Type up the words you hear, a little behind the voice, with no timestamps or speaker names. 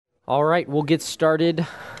All right, we'll get started.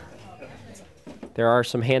 There are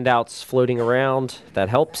some handouts floating around. That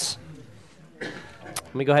helps.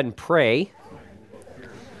 Let me go ahead and pray,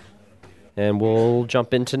 and we'll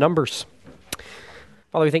jump into Numbers.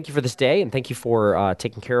 Father, we thank you for this day, and thank you for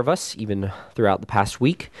taking care of us even throughout the past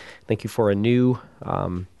week. Thank you for a new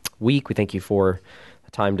week. We thank you for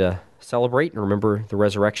a time to celebrate and remember the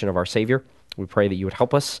resurrection of our Savior. We pray that you would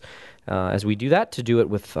help us as we do that, to do it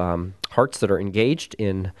with hearts that are engaged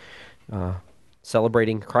in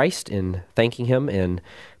celebrating Christ, in thanking Him, and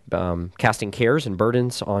casting cares and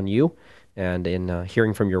burdens on you, and in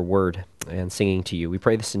hearing from your word and singing to you. We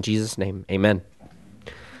pray this in Jesus' name. Amen.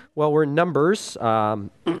 Well, we're in Numbers. Turn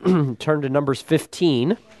to Numbers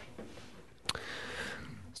 15.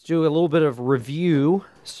 Let's do a little bit of review.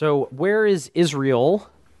 So where is Israel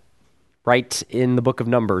right in the book of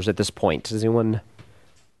Numbers at this point? Does anyone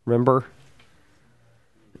remember?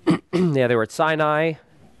 Yeah, they were at Sinai.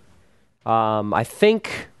 I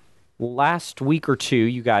think last week or two,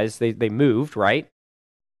 you guys, they moved, right?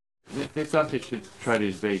 They thought they should try to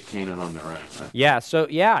invade Canaan on their own.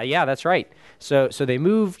 Right? Yeah, that's right. So they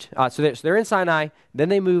moved. So they're in Sinai. Then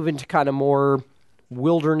they move into kind of more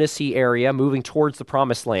wildernessy area, moving towards the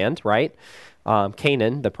Promised Land, right?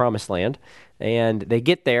 Canaan, the Promised Land, and they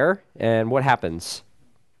get there, and what happens?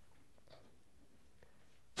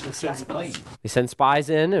 They send spies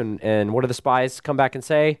in, and what do the spies come back and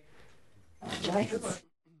say? Giants.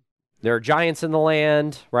 There are giants in the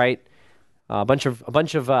land, right? A bunch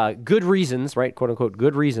of good reasons, right, quote unquote,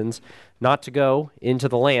 good reasons not to go into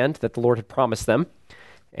the land that the Lord had promised them.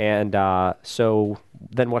 And so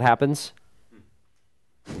then what happens?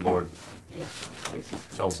 The Lord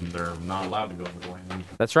tells them they're not allowed to go into the land.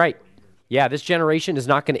 That's right. Yeah, this generation is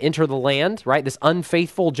not going to enter the land, right? This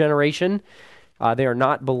unfaithful generation, they are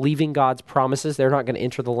not believing God's promises. They're not going to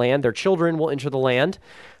enter the land. Their children will enter the land.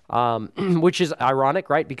 Which is ironic,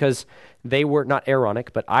 right? Because they were not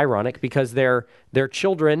ironic, but ironic, because their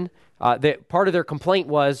children, part of their complaint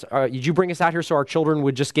was, did you bring us out here so our children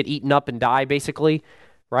would just get eaten up and die, basically,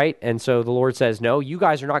 right? And so the Lord says, no, you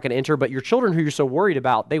guys are not going to enter, but your children who you're so worried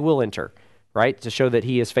about, they will enter, right? To show that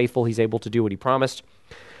He is faithful, He's able to do what He promised.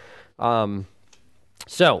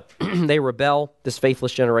 So they rebel. This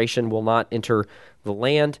faithless generation will not enter the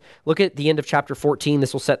land. Look at the end of chapter 14.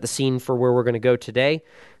 This will set the scene for where we're going to go today.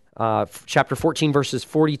 Chapter 14, verses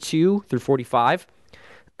 42 through 45.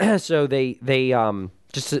 So they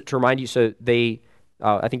just to remind you, so they,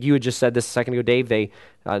 I think you had just said this a second ago, Dave. They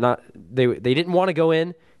didn't want to go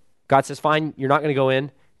in. God says, "Fine, you're not going to go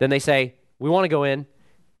in." Then they say, "We want to go in.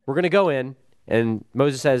 We're going to go in." And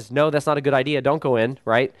Moses says, "No, that's not a good idea. Don't go in."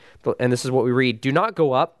 Right? And this is what we read: "Do not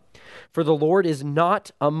go up, for the Lord is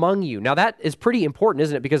not among you." Now that is pretty important,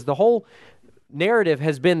 isn't it? Because the whole narrative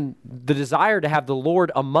has been the desire to have the Lord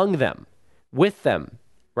among them, with them,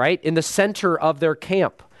 right? In the center of their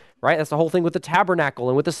camp, right? That's the whole thing with the tabernacle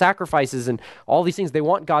and with the sacrifices and all these things. They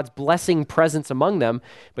want God's blessing presence among them.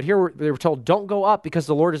 But here they were told, don't go up because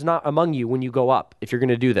the Lord is not among you when you go up, if you're going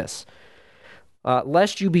to do this.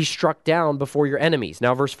 Lest you be struck down before your enemies.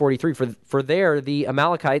 Now, verse 43, for there the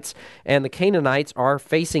Amalekites and the Canaanites are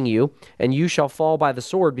facing you, and you shall fall by the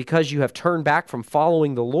sword because you have turned back from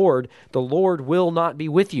following the Lord. The Lord will not be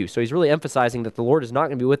with you. So he's really emphasizing that the Lord is not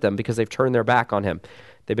going to be with them because they've turned their back on Him.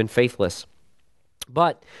 They've been faithless.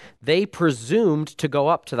 But they presumed to go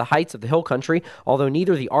up to the heights of the hill country, although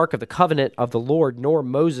neither the ark of the covenant of the Lord nor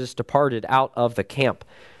Moses departed out of the camp.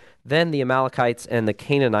 Then the Amalekites and the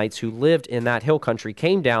Canaanites who lived in that hill country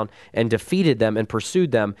came down and defeated them and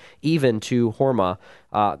pursued them even to Hormah.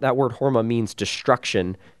 That word Hormah means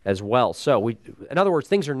destruction as well. So, in other words,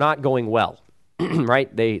 things are not going well,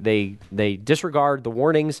 right? They disregard the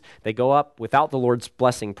warnings. They go up without the Lord's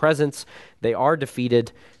blessing presence. They are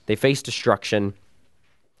defeated. They face destruction.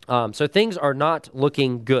 So things are not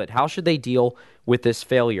looking good. How should they deal with this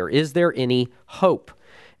failure? Is there any hope?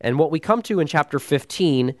 And what we come to in chapter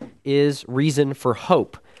 15 is reason for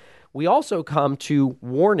hope. We also come to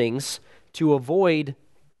warnings to avoid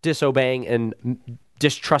disobeying and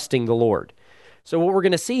distrusting the Lord. So what we're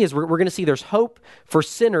going to see is we're going to see there's hope for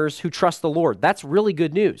sinners who trust the Lord. That's really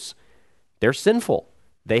good news. They're sinful.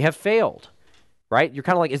 They have failed, right? You're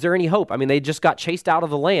kind of like, is there any hope? I mean, they just got chased out of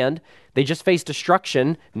the land. They just faced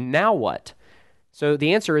destruction. Now what? So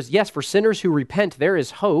the answer is yes, for sinners who repent, there is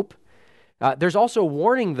hope. There's also a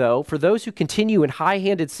warning, though, for those who continue in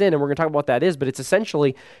high-handed sin, and we're going to talk about what that is, but it's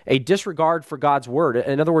essentially a disregard for God's word.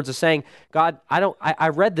 In other words, it's saying, God, I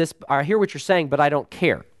read this, I hear what you're saying, but I don't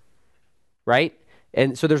care, right?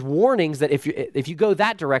 And so there's warnings that if you go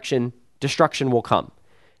that direction, destruction will come.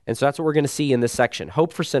 And so that's what we're going to see in this section.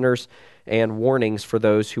 Hope for sinners and warnings for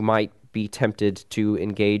those who might be tempted to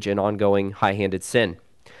engage in ongoing high-handed sin.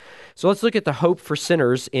 So let's look at the hope for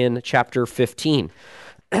sinners in chapter 15.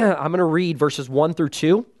 I'm going to read verses 1 through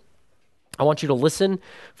 2. I want you to listen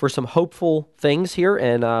for some hopeful things here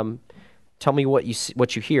and tell me what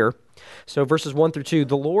you hear. So verses 1 through 2,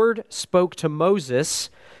 the Lord spoke to Moses,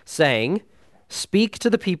 saying, "Speak to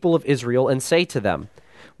the people of Israel and say to them,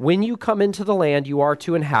 when you come into the land you are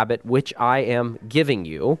to inhabit, which I am giving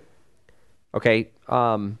you." Okay,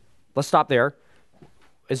 let's stop there.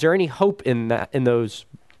 Is there any hope in those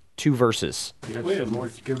two verses? Yes, the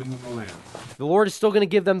Lord's giving them the land. The Lord is still going to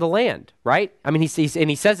give them the land, right? I mean, he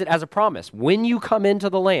says it as a promise. When you come into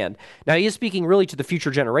the land. Now, he is speaking really to the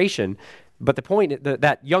future generation, but the point,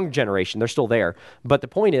 that young generation, they're still there. But the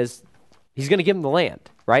point is, he's going to give them the land,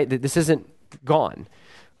 right? This isn't gone.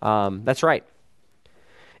 That's right.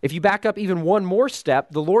 If you back up even one more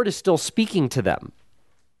step, the Lord is still speaking to them,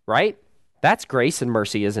 right? That's grace and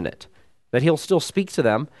mercy, isn't it? That he'll still speak to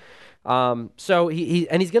them. So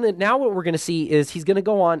he's going to, now what we're going to see is he's going to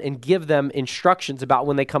go on and give them instructions about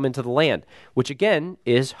when they come into the land, which again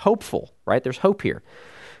is hopeful, right? There's hope here.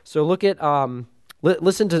 So look at,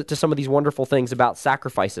 listen to some of these wonderful things about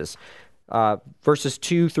sacrifices. Verses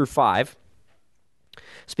 2 through 5.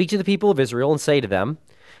 Speak to the people of Israel and say to them,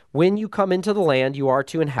 when you come into the land you are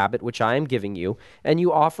to inhabit, which I am giving you, and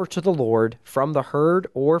you offer to the Lord from the herd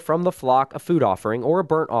or from the flock a food offering or a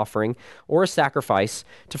burnt offering or a sacrifice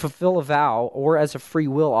to fulfill a vow or as a free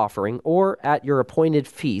will offering or at your appointed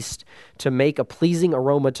feast to make a pleasing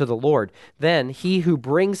aroma to the Lord, then he who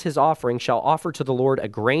brings his offering shall offer to the Lord a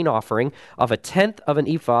grain offering of 1/10 of an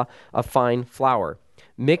ephah of fine flour,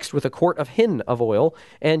 mixed with 1 quart of hin of oil,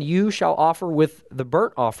 and you shall offer with the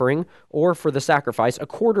burnt offering or for the sacrifice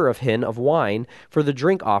 1/4 of hin of wine for the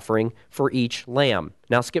drink offering for each lamb.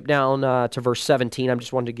 Now skip down to verse 17. I'm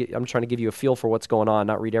trying to give you a feel for what's going on,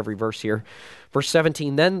 not read every verse here. Verse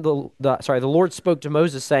 17, then the Lord spoke to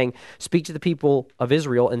Moses, saying, speak to the people of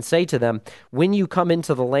Israel and say to them, when you come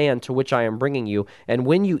into the land to which I am bringing you, and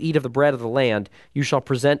when you eat of the bread of the land, you shall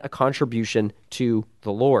present a contribution to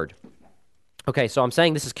the Lord. Okay, so I'm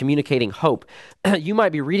saying this is communicating hope. You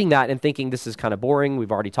might be reading that and thinking this is kind of boring.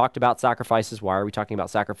 We've already talked about sacrifices. Why are we talking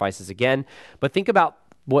about sacrifices again? But think about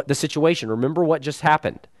what the situation. Remember what just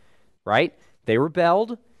happened, right? They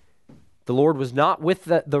rebelled. The Lord was not with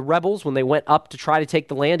the rebels when they went up to try to take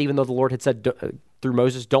the land, even though the Lord had said through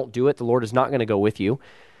Moses, don't do it. The Lord is not going to go with you.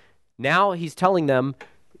 Now he's telling them,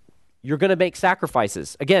 you're going to make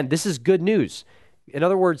sacrifices. Again, this is good news. In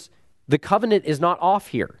other words, the covenant is not off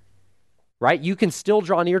here. Right? You can still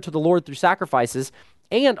draw near to the Lord through sacrifices,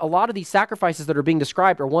 and a lot of these sacrifices that are being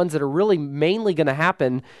described are ones that are really mainly going to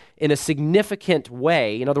happen in a significant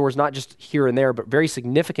way, in other words, not just here and there, but very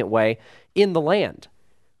significant way in the land,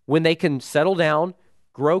 when they can settle down,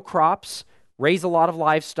 grow crops, raise a lot of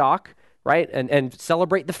livestock, right? And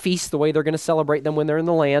celebrate the feasts the way they're going to celebrate them when they're in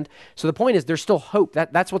the land. So the point is there's still hope.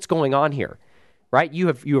 That's what's going on here, right? You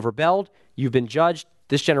have rebelled, you've been judged.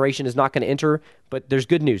 This generation is not going to enter, but there's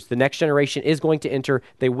good news. The next generation is going to enter.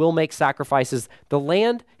 They will make sacrifices. The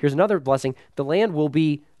land, here's another blessing, the land will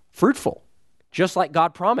be fruitful, just like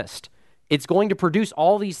God promised. It's going to produce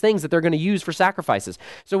all these things that they're going to use for sacrifices.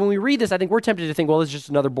 So when we read this, I think we're tempted to think, well, it's just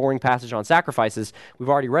another boring passage on sacrifices. We've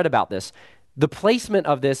already read about this. The placement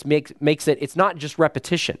of this makes it's not just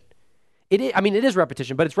repetition. It is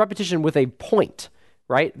repetition, but it's repetition with a point,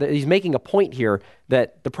 right? He's making a point here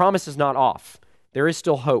that the promise is not off. There is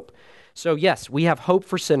still hope. So yes, we have hope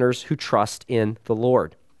for sinners who trust in the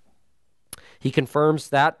Lord. He confirms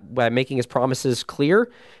that by making his promises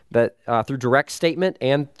clear, that through direct statement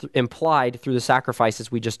and implied through the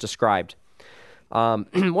sacrifices we just described. One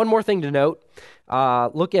more thing to note,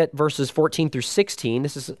 look at verses 14 through 16.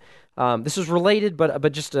 This is related,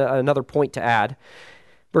 but just another point to add.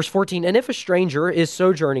 Verse 14, and if a stranger is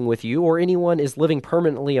sojourning with you, or anyone is living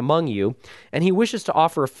permanently among you, and he wishes to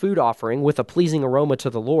offer a food offering with a pleasing aroma to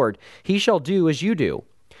the Lord, he shall do as you do.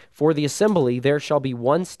 For the assembly there shall be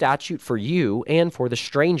one statute for you and for the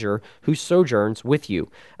stranger who sojourns with you,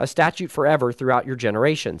 a statute forever throughout your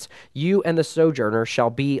generations. You and the sojourner shall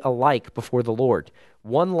be alike before the Lord.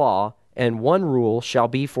 One law and one rule shall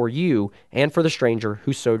be for you and for the stranger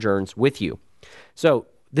who sojourns with you. So,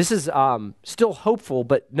 this is still hopeful,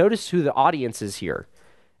 but notice who the audience is here.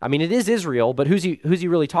 I mean, it is Israel, but who's he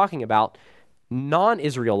really talking about?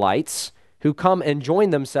 Non-Israelites who come and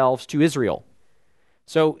join themselves to Israel.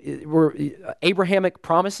 So we're Abrahamic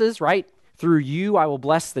promises, right? Through you I will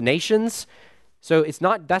bless the nations. So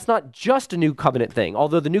that's not just a new covenant thing,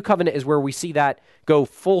 although the new covenant is where we see that go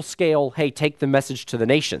full scale, hey, take the message to the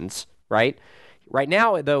nations, right? Right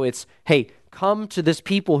now, though, it's, hey, come to this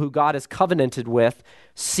people who God has covenanted with,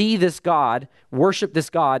 see this God, worship this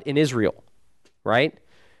God in Israel, right?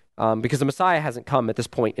 Because the Messiah hasn't come at this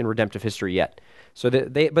point in redemptive history yet. So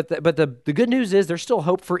the good news is there's still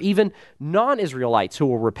hope for even non-Israelites who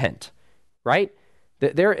will repent, right?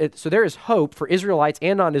 So there is hope for Israelites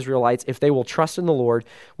and non-Israelites if they will trust in the Lord,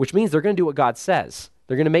 which means they're going to do what God says.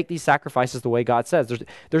 They're going to make these sacrifices the way God says.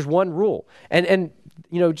 There's one rule. And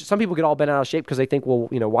some people get all bent out of shape because they think, well,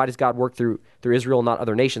 why does God work through Israel and not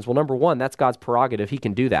other nations? Well, number one, that's God's prerogative. He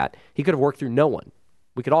can do that. He could have worked through no one.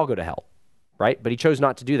 We could all go to hell, right? But he chose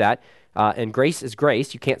not to do that. And grace is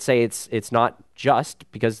grace. You can't say it's not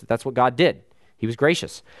just, because that's what God did. He was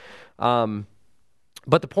gracious.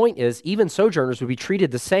 But the point is, even sojourners would be treated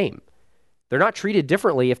the same. They're not treated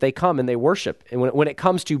differently if they come and they worship. And when it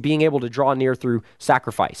comes to being able to draw near through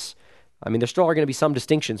sacrifice, I mean, there still are going to be some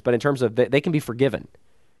distinctions, but in terms of they can be forgiven.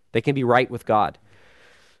 They can be right with God.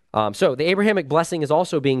 So the Abrahamic blessing is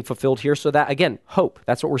also being fulfilled here. So that, again, hope.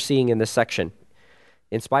 That's what we're seeing in this section.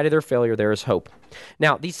 In spite of their failure, there is hope.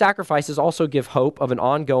 Now, these sacrifices also give hope of an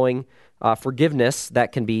ongoing forgiveness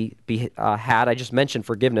that can be had. I just mentioned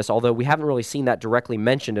forgiveness, although we haven't really seen that directly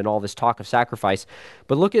mentioned in all this talk of sacrifice.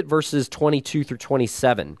 But look at verses 22 through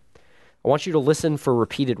 27. I want you to listen for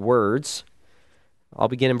repeated words. I'll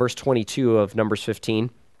begin in verse 22 of Numbers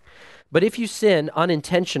 15. But if you sin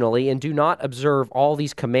unintentionally and do not observe all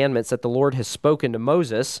these commandments that the Lord has spoken to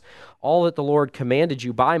Moses, all that the Lord commanded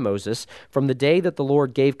you by Moses, from the day that the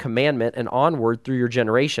Lord gave commandment and onward through your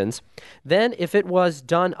generations, then if it was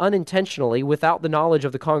done unintentionally without the knowledge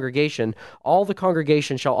of the congregation, all the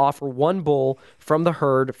congregation shall offer one bull from the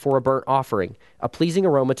herd for a burnt offering, a pleasing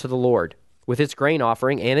aroma to the Lord, with its grain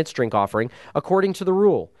offering and its drink offering, according to the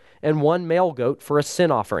rule, and one male goat for a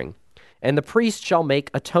sin offering. And the priest shall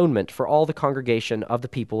make atonement for all the congregation of the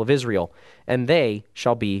people of Israel, and they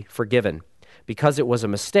shall be forgiven, because it was a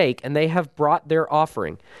mistake, and they have brought their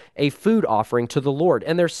offering, a food offering to the Lord,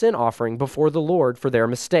 and their sin offering before the Lord for their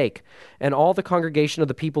mistake. And all the congregation of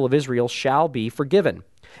the people of Israel shall be forgiven,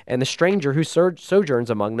 and the stranger who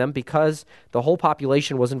sojourns among them, because the whole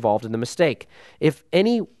population was involved in the mistake. If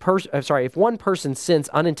one person sins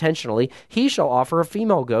unintentionally, he shall offer a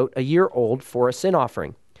female goat a year old for a sin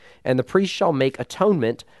offering. And the priest shall make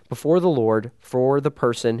atonement before the Lord for the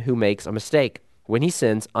person who makes a mistake, when he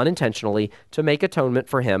sins unintentionally, to make atonement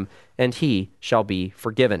for him, and he shall be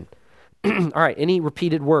forgiven. All right, any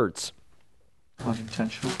repeated words?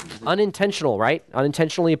 Unintentional. Unintentional, right?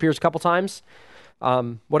 Unintentionally appears a couple times.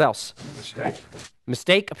 What else?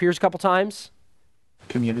 Mistake appears a couple times.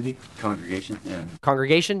 Community. Congregation. Yeah.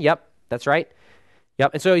 Congregation, yep, that's right.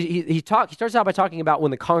 Yep, and so he starts out by talking about when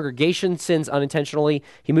the congregation sins unintentionally.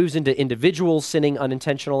 He moves into individuals sinning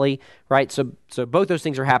unintentionally, right? So both those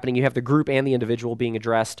things are happening. You have the group and the individual being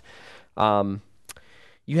addressed. You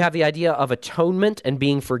have the idea of atonement and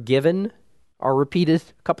being forgiven are repeated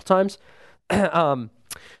a couple times.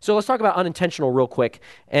 So let's talk about unintentional real quick.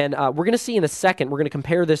 And we're going to see in a second, we're going to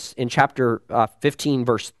compare this in chapter 15,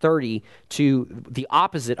 verse 30, to the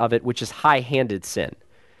opposite of it, which is high-handed sin.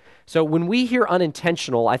 So when we hear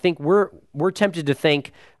unintentional, I think we're tempted to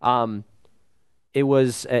think it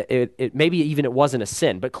wasn't a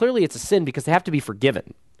sin, but clearly it's a sin because they have to be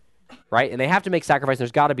forgiven, right? And they have to make sacrifice. And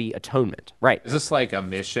there's got to be atonement, right? Is this like a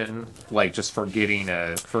mission, like just forgetting one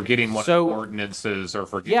of the ordinances or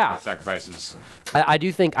forgetting sacrifices? I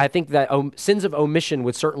think that sins of omission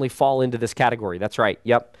would certainly fall into this category. That's right.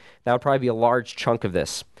 Yep, that would probably be a large chunk of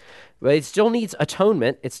this. But it still needs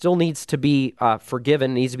atonement. It still needs to be forgiven.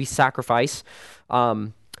 It needs to be sacrifice. I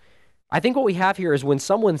think what we have here is when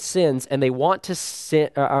someone sins and they want to sin.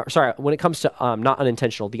 When it comes to not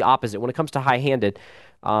unintentional, the opposite. When it comes to high-handed,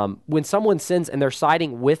 when someone sins and they're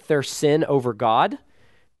siding with their sin over God,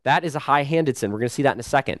 that is a high-handed sin. We're going to see that in a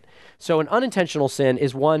second. So an unintentional sin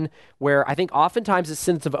is one where I think oftentimes it's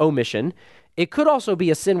sins of omission. It could also be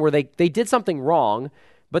a sin where they did something wrong,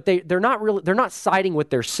 but they're not siding with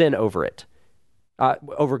their sin over it,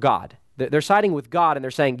 over God. They're siding with God and they're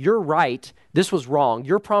saying, you're right, this was wrong,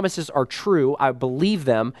 your promises are true, I believe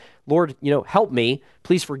them, Lord, help me,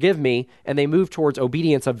 please forgive me, and they move towards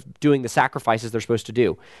obedience of doing the sacrifices they're supposed to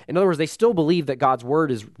do. In other words, they still believe that God's word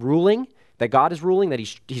is ruling, that God is ruling, that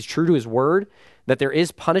he's true to his word, that there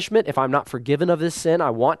is punishment if I'm not forgiven of this sin.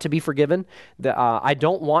 I want to be forgiven. I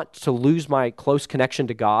don't want to lose my close connection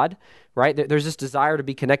to God, right? There's this desire to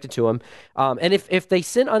be connected to him. And if they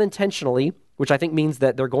sin unintentionally, which I think means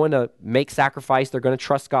that they're going to make sacrifice, they're going to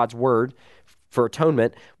trust God's word for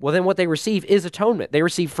atonement, well, then what they receive is atonement. They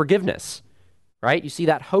receive forgiveness, right? You see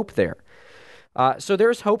that hope there. So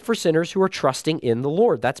there's hope for sinners who are trusting in the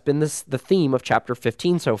Lord. That's been the theme of chapter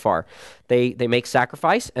 15 so far. They make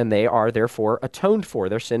sacrifice, and they are therefore atoned for.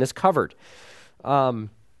 Their sin is covered.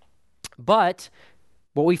 But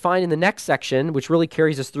what we find in the next section, which really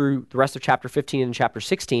carries us through the rest of chapter 15 and chapter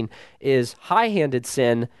 16, is high-handed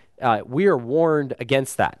sin. We are warned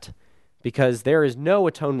against that because there is no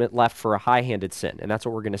atonement left for a high-handed sin, and that's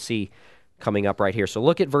what we're going to see coming up right here. So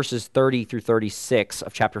look at verses 30 through 36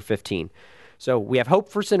 of chapter 15. So we have hope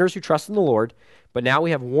for sinners who trust in the Lord, but now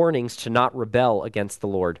we have warnings to not rebel against the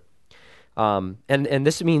Lord. And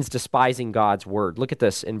this means despising God's word. Look at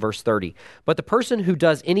this in verse 30. But the person who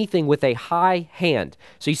does anything with a high hand.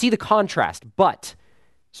 So you see the contrast, but.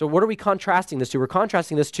 So what are we contrasting this to? We're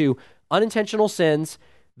contrasting this to unintentional sins,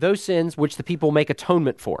 those sins which the people make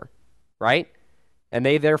atonement for, right? And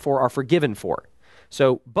they therefore are forgiven for.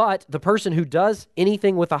 So, but the person who does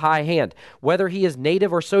anything with a high hand, whether he is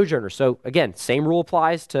native or sojourner. So again, same rule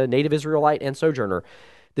applies to native Israelite and sojourner.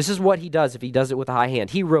 This is what he does if he does it with a high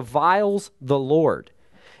hand. He reviles the Lord,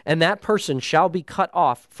 and that person shall be cut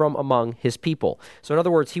off from among his people. So in other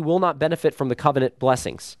words, he will not benefit from the covenant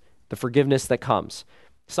blessings, the forgiveness that comes.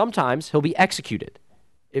 Sometimes he'll be executed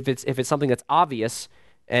if it's something that's obvious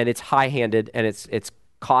and it's high-handed and it's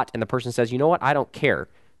caught and the person says, you know what, I don't care,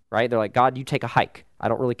 right? They're like, God, you take a hike. I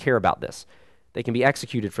don't really care about this. They can be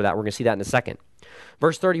executed for that. We're going to see that in a second.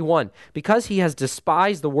 Verse 31, because he has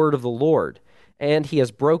despised the word of the Lord, and he has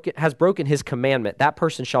broken his commandment, that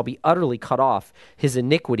person shall be utterly cut off. His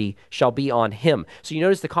iniquity shall be on him. So you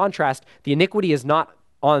notice the contrast. The iniquity is not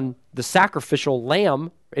on the sacrificial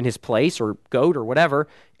lamb in his place or goat or whatever.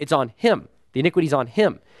 It's on him. The iniquity is on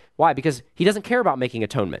him. Why? Because he doesn't care about making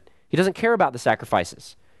atonement. He doesn't care about the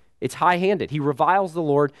sacrifices. It's high-handed. He reviles the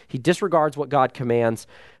Lord. He disregards what God commands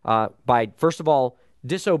by, first of all,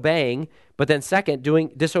 disobeying, but then second,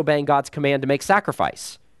 disobeying God's command to make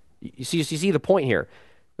sacrifice. You see the point here.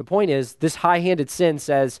 The point is this high-handed sin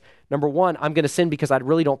says, number one, I'm going to sin because I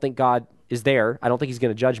really don't think God is there. I don't think he's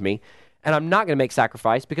going to judge me. And I'm not going to make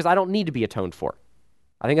sacrifice because I don't need to be atoned for.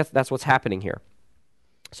 I think that's what's happening here.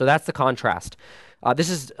 So that's the contrast.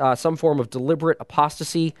 This is some form of deliberate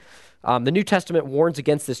apostasy. The New Testament warns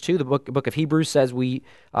against this too. The book of Hebrews says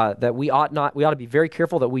that we ought to be very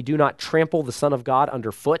careful that we do not trample the Son of God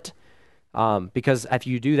underfoot. Because if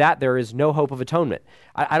you do that, there is no hope of atonement.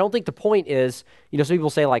 I don't think the point is, some people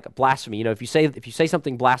say like blasphemy. If you say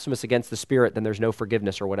something blasphemous against the Spirit, then there's no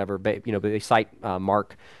forgiveness or whatever. But they cite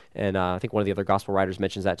Mark, and I think one of the other gospel writers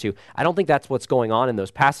mentions that too. I don't think that's what's going on in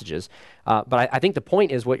those passages. But I think the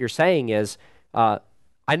point is what you're saying is,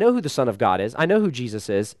 I know who the Son of God is. I know who Jesus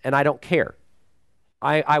is, and I don't care.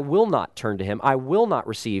 I will not turn to him. I will not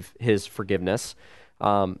receive his forgiveness.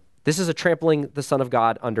 This is a trampling the Son of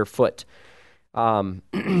God underfoot. Now,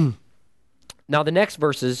 the next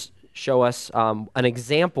verses show us an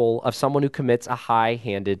example of someone who commits a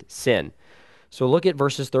high-handed sin. So look at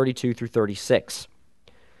verses 32 through 36.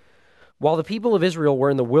 While the people of Israel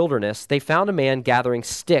were in the wilderness, they found a man gathering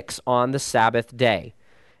sticks on the Sabbath day.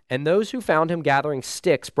 And those who found him gathering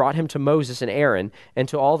sticks brought him to Moses and Aaron and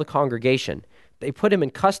to all the congregation. They put him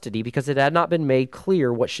in custody because it had not been made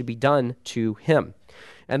clear what should be done to him.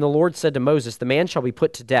 And the Lord said to Moses, the man shall be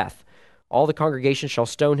put to death. All the congregation shall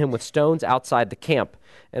stone him with stones outside the camp.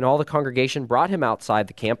 And all the congregation brought him outside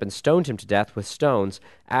the camp and stoned him to death with stones,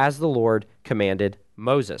 as the Lord commanded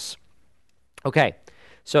Moses. Okay,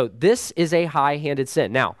 so this is a high-handed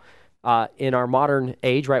sin. Now, in our modern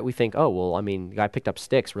age, right, we think, the guy picked up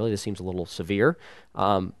sticks. Really, this seems a little severe.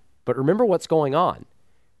 But remember what's going on.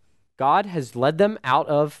 God has led them out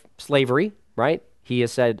of slavery, right? He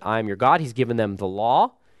has said, I am your God. He's given them the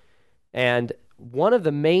law. And one of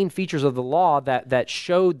the main features of the law that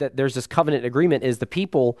showed that there's this covenant agreement is the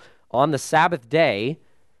people on the Sabbath day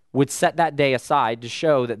would set that day aside to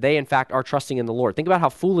show that they, in fact, are trusting in the Lord. Think about how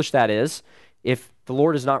foolish that is if the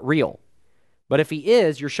Lord is not real. But if he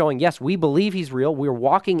is, you're showing, yes, we believe he's real. We're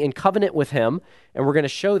walking in covenant with him, and we're going to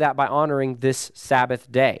show that by honoring this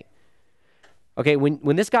Sabbath day. Okay,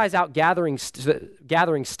 when this guy's out gathering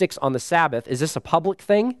sticks on the Sabbath, is this a public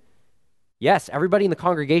thing? Yes, everybody in the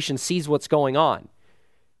congregation sees what's going on.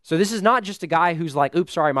 So this is not just a guy who's like,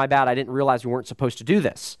 oops, sorry, my bad, I didn't realize we weren't supposed to do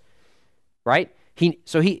this, right? He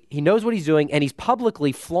knows what he's doing, and he's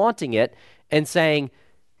publicly flaunting it and saying,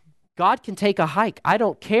 God can take a hike. I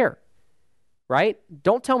don't care, right?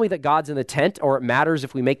 Don't tell me that God's in the tent or it matters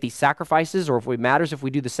if we make these sacrifices or if it matters if we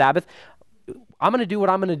do the Sabbath. I'm going to do what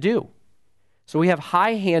I'm going to do. So we have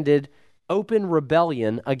high-handed, open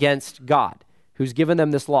rebellion against God, who's given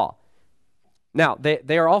them this law. Now,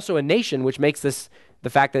 they are also a nation, which makes this the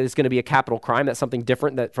fact that it's going to be a capital crime. That's something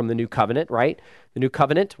different from the new covenant, right? The new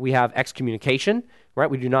covenant, we have excommunication, right?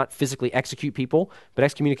 We do not physically execute people, but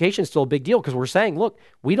excommunication is still a big deal because we're saying, look,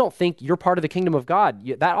 we don't think you're part of the kingdom of God.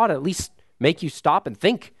 That ought to at least make you stop and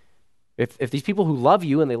think. If these people who love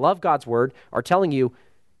you and they love God's word are telling you,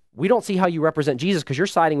 we don't see how you represent Jesus because you're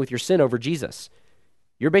siding with your sin over Jesus.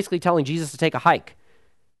 You're basically telling Jesus to take a hike,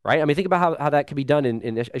 right? I mean, think about how that could be done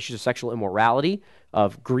in issues of sexual immorality,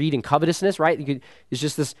 of greed and covetousness, right? It's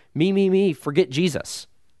just this me, forget Jesus.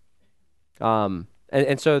 And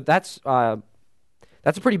so that's a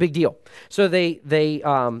pretty big deal. So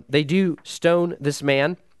they do stone this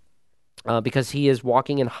man because he is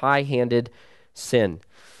walking in high-handed sin.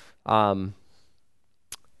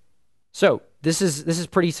 So this is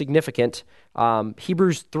pretty significant.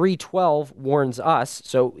 Hebrews 3:12 warns us.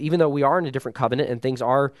 So even though we are in a different covenant and things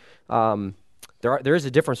are, there is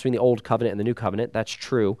a difference between the old covenant and the new covenant. That's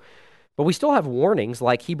true, but we still have warnings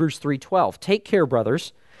like Hebrews 3:12. Take care,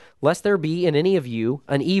 brothers, lest there be in any of you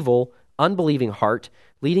an evil, unbelieving heart,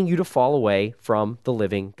 leading you to fall away from the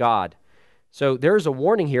living God. So there is a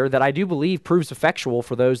warning here that I do believe proves effectual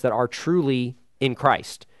for those that are truly in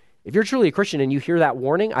Christ. If you're truly a Christian and you hear that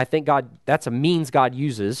warning, I think that's a means God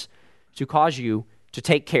uses to cause you to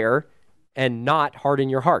take care and not harden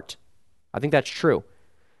your heart. I think that's true.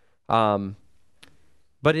 But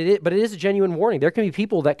it is a genuine warning. There can be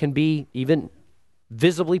people that can be even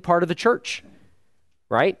visibly part of the church,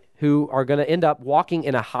 right? Who are going to end up walking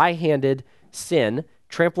in a high-handed sin,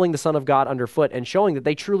 trampling the Son of God underfoot and showing that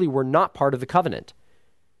they truly were not part of the covenant,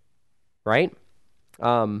 right?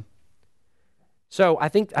 So I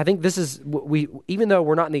think this is, even though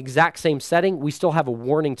we're not in the exact same setting, we still have a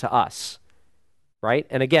warning to us, right?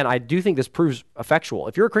 And again, I do think this proves effectual.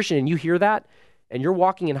 If you're a Christian and you hear that, and you're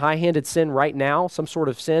walking in high-handed sin right now, some sort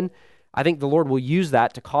of sin, I think the Lord will use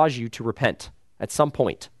that to cause you to repent at some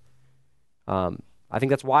point. I think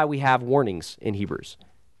that's why we have warnings in Hebrews.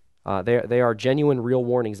 They are genuine, real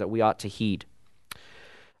warnings that we ought to heed.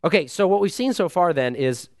 Okay, so what we've seen so far then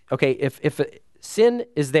is, okay, if sin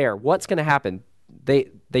is there, what's going to happen?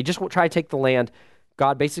 They just try to take the land.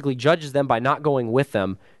 God basically judges them by not going with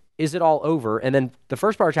them. Is it all over? And then the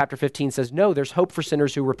first part of chapter 15 says, no, there's hope for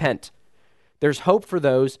sinners who repent. There's hope for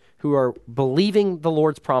those who are believing the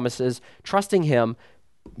Lord's promises, trusting him,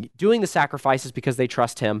 doing the sacrifices because they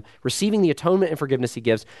trust him, receiving the atonement and forgiveness he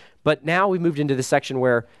gives. But now we've moved into this section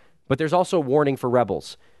but there's also a warning for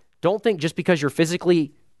rebels. Don't think just because you're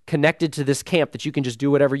physically connected to this camp that you can just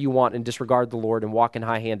do whatever you want and disregard the Lord and walk in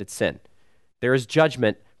high-handed sin. There is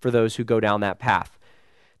judgment for those who go down that path.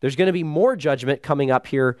 There's going to be more judgment coming up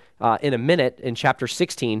here in a minute in chapter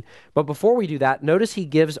 16. But before we do that, notice he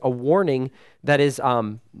gives a warning that is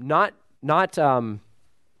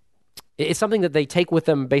it's something that they take with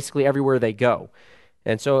them basically everywhere they go.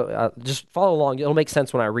 And so just follow along. It'll make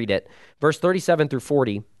sense when I read it. Verse 37 through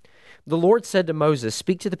 40. The Lord said to Moses,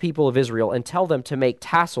 speak to the people of Israel and tell them to make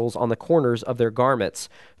tassels on the corners of their garments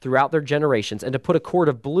throughout their generations and to put a cord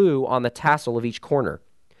of blue on the tassel of each corner.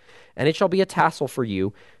 And it shall be a tassel for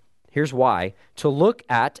you, here's why, to look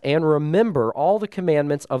at and remember all the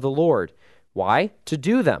commandments of the Lord. Why? To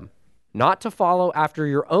do them, not to follow after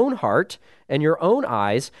your own heart and your own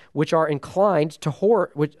eyes, which are inclined to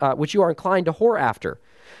which you are inclined to whore after.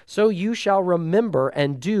 So you shall remember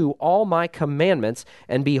and do all my commandments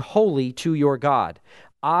and be holy to your God.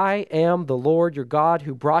 I am the Lord your God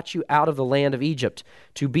who brought you out of the land of Egypt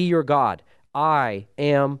to be your God. I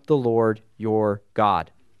am the Lord your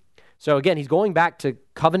God. So again, he's going back to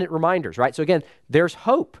covenant reminders, right? So again, there's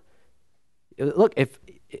hope. Look, if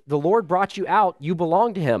the Lord brought you out, you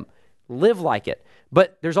belong to him. Live like it.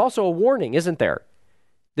 But there's also a warning, isn't there?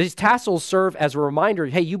 These tassels serve as a reminder,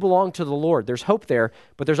 hey, you belong to the Lord. There's hope there,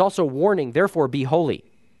 but there's also a warning, therefore be holy.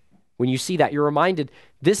 When you see that, you're reminded,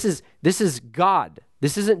 this is God.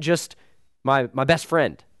 This isn't just my best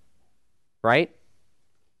friend, right?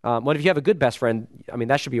 What if you have a good best friend? I mean,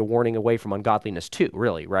 that should be a warning away from ungodliness too,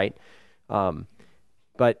 really, right?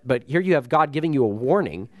 But here you have God giving you a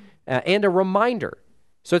warning and a reminder.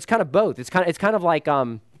 So it's kind of both. It's kind of like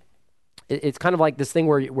this thing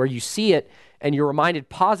where you see it and you're reminded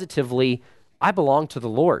positively, I belong to the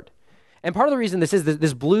Lord. And part of the reason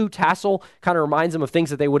this blue tassel kind of reminds them of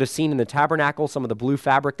things that they would have seen in the tabernacle, some of the blue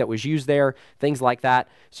fabric that was used there, things like that.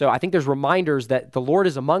 So I think there's reminders that the Lord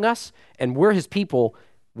is among us and we're his people.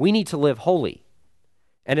 We need to live holy.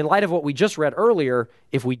 And in light of what we just read earlier,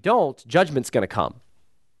 if we don't, judgment's going to come,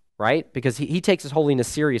 right? Because he takes his holiness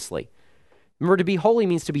seriously. Remember, to be holy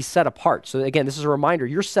means to be set apart. So again, this is a reminder,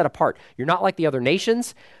 you're set apart. You're not like the other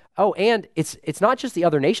nations. Oh, and it's not just the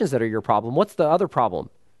other nations that are your problem. What's the other problem?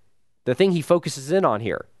 The thing he focuses in on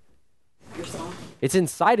here. It's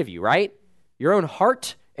inside of you, right? Your own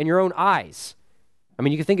heart and your own eyes. I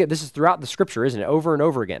mean, you can think of this is throughout the scripture, isn't it? Over and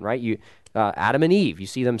over again, right? Adam and Eve, you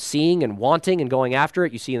see them seeing and wanting and going after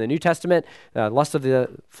it. You see in the New Testament, lust of the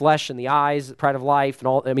flesh and the eyes, pride of life, and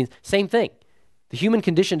all. I mean, same thing. The human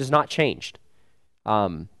condition has not changed.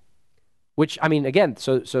 Which, I mean, again,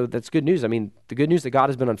 so that's good news. I mean, the good news that God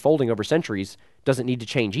has been unfolding over centuries doesn't need to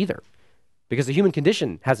change either, because the human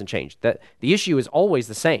condition hasn't changed. That the issue is always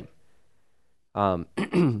the same.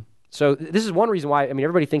 So this is one reason why, I mean,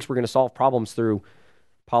 everybody thinks we're going to solve problems through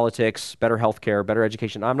politics, better healthcare, better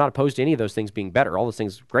education. I'm not opposed to any of those things being better. All those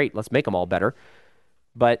things, great. Let's make them all better.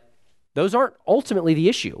 But those aren't ultimately the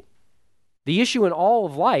issue. The issue in all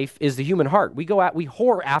of life is the human heart. We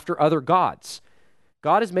whore after other gods.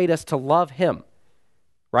 God has made us to love him,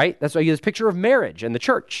 right? That's why you get this picture of marriage and the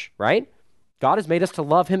church, right? God has made us to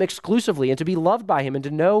love him exclusively and to be loved by him and to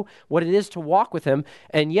know what it is to walk with him.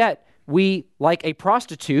 And yet we, like a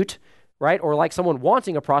prostitute, right? Or like someone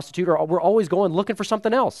wanting a prostitute, or we're always going looking for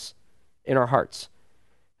something else in our hearts.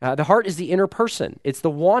 The heart is the inner person. It's the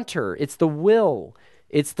wanter. It's the will.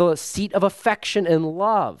 It's the seat of affection and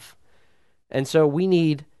love. And so we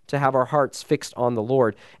need to have our hearts fixed on the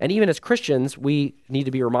Lord. And even as Christians, we need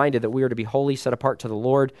to be reminded that we are to be holy, set apart to the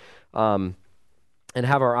Lord, and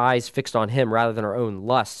have our eyes fixed on him rather than our own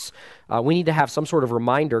lusts. We need to have some sort of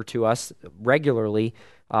reminder to us regularly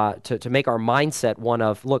to make our mindset one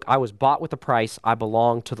of, look, I was bought with a price. I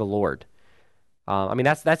belong to the Lord. I mean,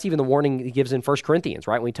 that's even the warning he gives in 1 Corinthians,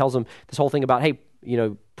 right? When he tells them this whole thing about, hey,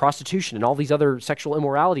 prostitution and all these other sexual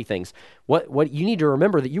immorality things. What you need to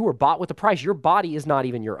remember that you were bought with a price. Your body is not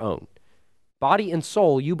even your own. Body and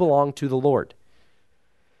soul, you belong to the Lord.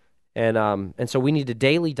 And so we need to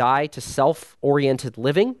daily die to self-oriented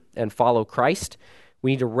living and follow Christ.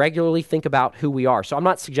 We need to regularly think about who we are. So I'm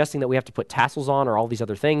not suggesting that we have to put tassels on or all these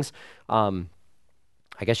other things.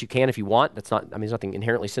 I guess you can if you want. There's nothing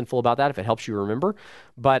inherently sinful about that if it helps you remember.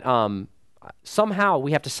 But somehow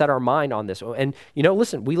we have to set our mind on this. And,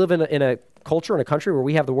 listen, we live in a culture, in a country where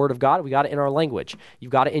we have the Word of God. We got it in our language.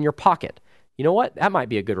 You've got it in your pocket. You know what? That might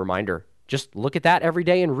be a good reminder. Just look at that every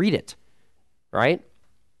day and read it, right?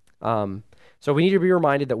 So we need to be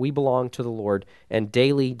reminded that we belong to the Lord and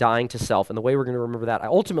daily dying to self. And the way we're going to remember that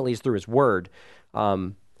ultimately is through his Word,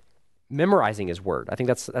 memorizing his Word. I think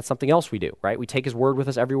that's something else we do, right? We take his Word with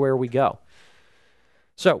us everywhere we go.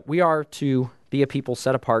 So we are to be a people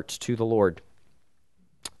set apart to the Lord.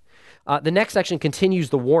 The next section continues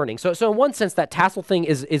the warning. So in one sense, that tassel thing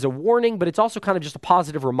is a warning, but it's also kind of just a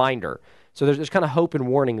positive reminder. So there's kind of hope and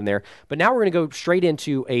warning in there. But now we're going to go straight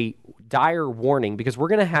into a dire warning because we're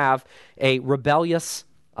going to have a rebellious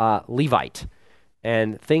Levite.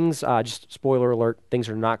 And things, just spoiler alert, things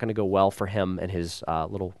are not going to go well for him and his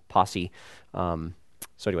little posse. So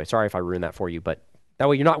anyway, sorry if I ruined that for you, but that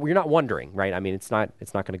way you're not wondering, right? I mean, it's not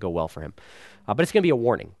going to go well for him. But it's going to be a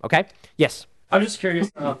warning, okay? Yes? I'm just curious.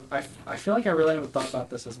 I feel like I really haven't thought about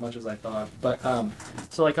this as much as I thought. But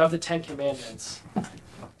so like of the 10 Commandments,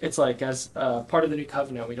 it's like as part of the New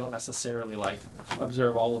Covenant, we don't necessarily like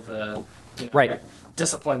observe all of the right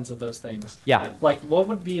disciplines of those things. Yeah. Like what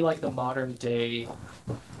would be like the modern day,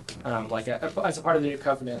 as a part of the New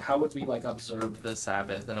Covenant, how would we like observe the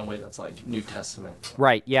Sabbath in a way that's like New Testament?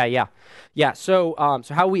 Right. Yeah. So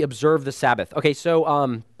how we observe the Sabbath. Okay. So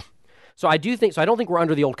I don't think we're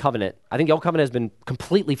under the Old Covenant. I think the Old Covenant has been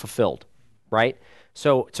completely fulfilled, right?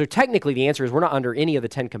 So technically the answer is we're not under any of the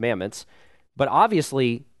 10 Commandments, but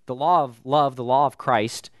obviously the law of love, the law of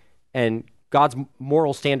Christ, and God's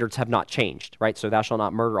moral standards have not changed, right? So thou shalt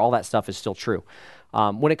not murder, all that stuff is still true.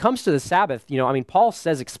 When it comes to the Sabbath, Paul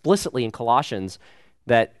says explicitly in Colossians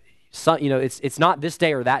that it's not this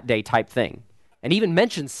day or that day type thing, and even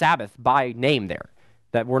mentions Sabbath by name there,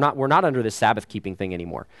 that we're not under this Sabbath keeping thing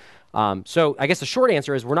anymore. So I guess the short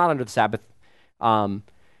answer is we're not under the Sabbath.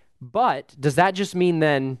 But does that just mean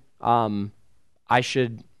then I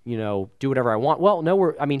should, do whatever I want? Well,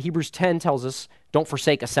 no, Hebrews 10 tells us don't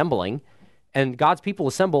forsake assembling. And God's people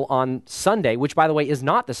assemble on Sunday, which, by the way, is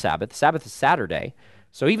not the Sabbath. The Sabbath is Saturday.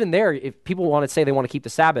 So even there, if people want to say they want to keep the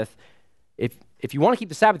Sabbath, if you want to keep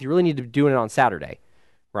the Sabbath, you really need to be doing it on Saturday,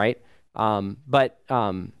 right? But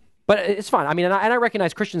it's fine. And I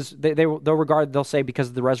recognize Christians, they'll say because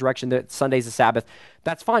of the resurrection that Sunday's the Sabbath.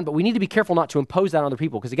 That's fine, but we need to be careful not to impose that on other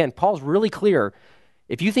people. Because again, Paul's really clear.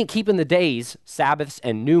 If you think keeping the days, Sabbaths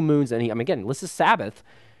and new moons, and again, this is Sabbath,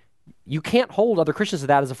 you can't hold other Christians to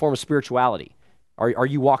that as a form of spirituality. Are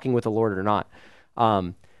you walking with the Lord or not?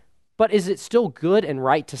 But But is it still good and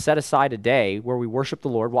right to set aside a day where we worship the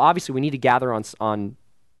Lord? Well, obviously we need to gather on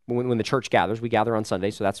when the church gathers, we gather on Sunday,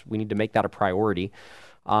 so we need to make that a priority.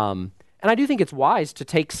 And I do think it's wise to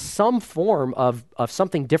take some form of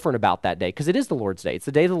something different about that day, because it is the Lord's Day. It's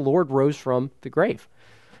the day the Lord rose from the grave.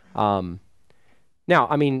 Now,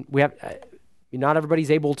 I mean, not everybody's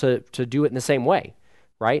able to do it in the same way,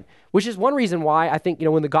 right? Which is one reason why I think,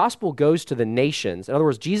 when the gospel goes to the nations, in other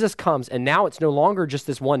words, Jesus comes, and now it's no longer just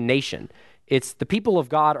this one nation. It's the people of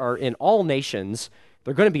God are in all nations.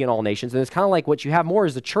 They're going to be in all nations. And it's kind of like what you have more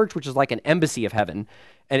is the church, which is like an embassy of heaven,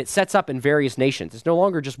 and it sets up in various nations. It's no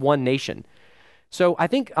longer just one nation. So I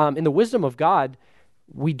think in the wisdom of God,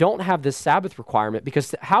 we don't have this Sabbath requirement,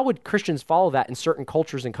 because how would Christians follow that in certain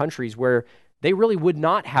cultures and countries where they really would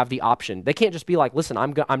not have the option? They can't just be like, listen,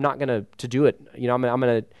 I'm not going to do it. I'm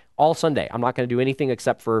going to all Sunday. I'm not going to do anything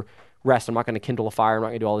except for rest. I'm not going to kindle a fire. I'm not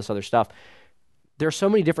going to do all this other stuff. There's so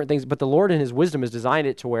many different things, but the Lord in his wisdom has designed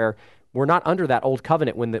it to where we're not under that old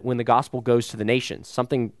covenant when the gospel goes to the nations.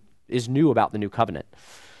 Something is new about the new covenant.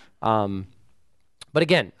 But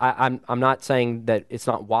again, I'm not saying that it's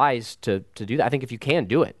not wise to do that. I think if you can,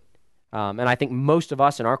 do it. And I think most of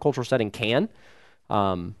us in our cultural setting can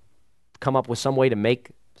come up with some way to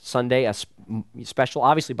make Sunday a special,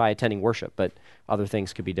 obviously by attending worship, but other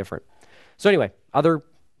things could be different. So anyway, other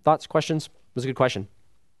thoughts, questions? It was a good question.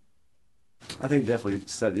 I think definitely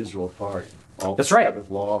set Israel apart. All That's the right. Sabbath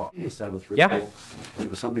law, the Sabbath Yeah. ritual. It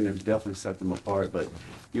was something that definitely set them apart, but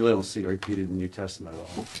you really don't see it repeated in the New Testament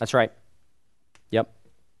at all. That's right. Yep.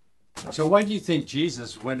 So why do you think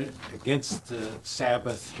Jesus went against the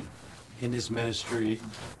Sabbath in his ministry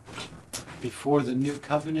before the new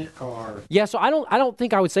covenant, or? Yeah, so I don't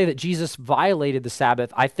think I would say that Jesus violated the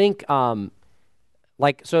Sabbath. I think so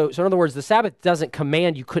in other words, the Sabbath doesn't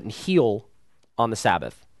command you couldn't heal on the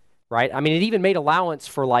Sabbath, right? I mean, it even made allowance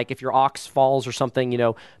for like if your ox falls or something,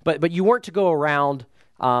 but you weren't to go around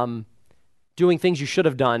doing things you should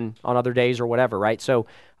have done on other days or whatever, right? So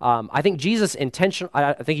I think Jesus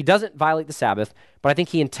I think he doesn't violate the Sabbath, but I think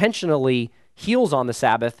he intentionally heals on the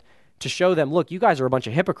Sabbath to show them, look, you guys are a bunch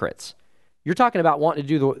of hypocrites. You're talking about wanting to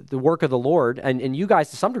do the work of the Lord, and you guys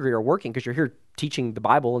to some degree are working because you're here teaching the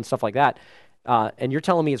Bible and stuff like that, and you're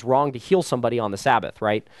telling me it's wrong to heal somebody on the Sabbath,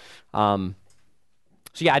 right? So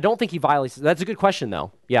yeah, I don't think he violates. That's a good question,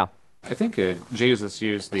 though. Yeah. I think Jesus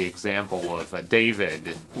used the example of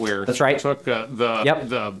David, where That's right. he took the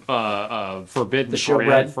forbidden The showbread,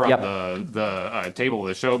 bread from yep. the table of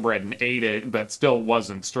the showbread and ate it, but still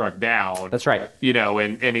wasn't struck down. That's right.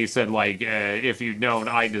 And he said, if you'd known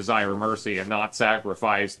I desire mercy and not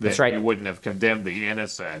sacrifice, then That's right. you wouldn't have condemned the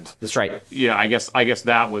innocent. That's right. Yeah, I guess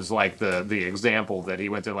that was like the example that he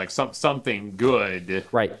went to, something good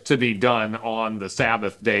Right. to be done on the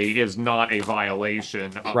Sabbath day is not a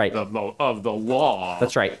violation of Right. of the law.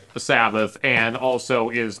 That's right. The Sabbath, and also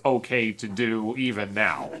is okay to do even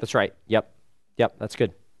now. That's right. Yep. That's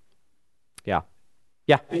good. Yeah.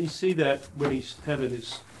 And you see that when he's having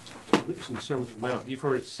his Sermon on the Mount. You've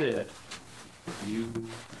heard it said, you're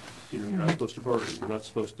not supposed to murder, you're not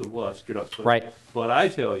supposed to lust, you're not supposed Right. to. But I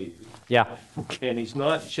tell you, Yeah. and he's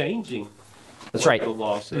not changing That's what right. the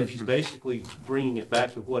law says. He's basically bringing it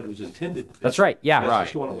back to what it was intended to be. That's right. Yeah.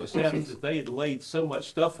 That's just one of those Sabbaths that they had laid so much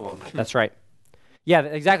stuff on. That's right. Yeah,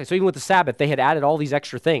 exactly. So even with the Sabbath, they had added all these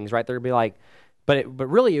extra things, right? They'd be like, but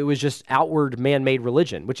really it was just outward man-made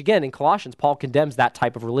religion, which again, in Colossians, Paul condemns that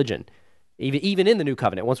type of religion. Even in the New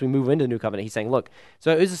Covenant, once we move into the New Covenant, he's saying, look,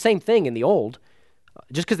 so it was the same thing in the Old.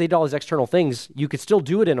 Just because they did all these external things, you could still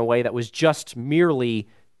do it in a way that was just merely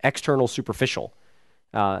external, superficial.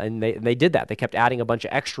 And they did that. They kept adding a bunch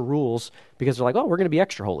of extra rules because they're like, oh, we're going to be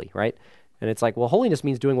extra holy, right? And it's like, well, holiness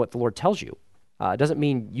means doing what the Lord tells you. It doesn't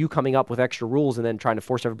mean you coming up with extra rules and then trying to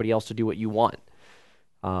force everybody else to do what you want.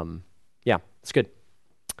 Yeah, it's good.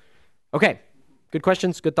 Okay, good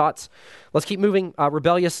questions, good thoughts. Let's keep moving.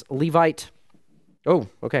 Rebellious Levite. Oh,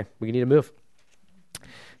 okay, we need to move.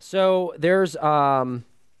 So there's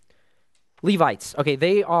Levites. Okay,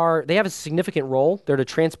 they have a significant role. They're to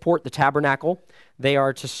transport the tabernacle. They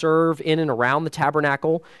are to serve in and around the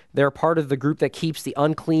tabernacle. They're part of the group that keeps the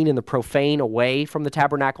unclean and the profane away from the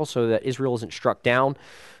tabernacle so that Israel isn't struck down.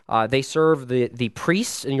 They serve the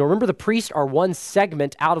priests, and you'll remember the priests are one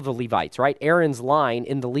segment out of the Levites, right? Aaron's line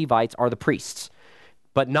in the Levites are the priests,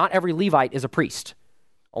 but not every Levite is a priest.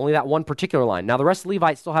 Only that one particular line. Now, the rest of the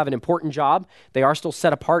Levites still have an important job. They are still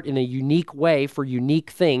set apart in a unique way for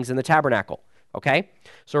unique things in the tabernacle, okay?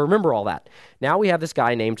 So remember all that. Now we have this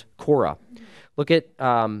guy named Korah. Look at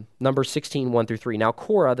Numbers 16, 1 through 3. Now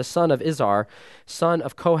Korah, the son of Izhar, son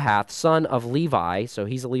of Kohath, son of Levi, so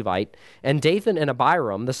he's a Levite, and Dathan and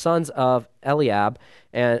Abiram, the sons of Eliab,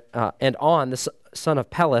 and On, the son of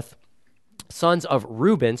Peleth, sons of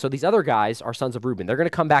Reuben. So these other guys are sons of Reuben. They're going to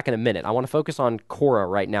come back in a minute. I want to focus on Korah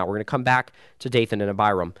right now. We're going to come back to Dathan and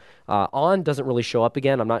Abiram. On doesn't really show up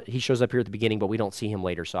again. He shows up here at the beginning, but we don't see him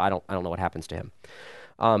later, so I don't know what happens to him.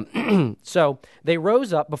 So they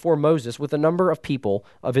rose up before Moses with a number of people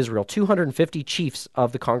of Israel, 250 chiefs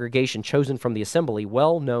of the congregation chosen from the assembly,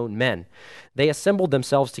 well-known men. They assembled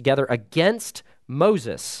themselves together against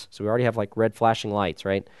Moses. So we already have like red flashing lights,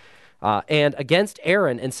 right? And against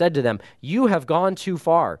Aaron, and said to them, "You have gone too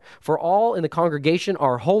far, for all in the congregation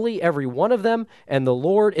are holy, every one of them, and the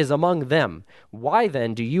Lord is among them. Why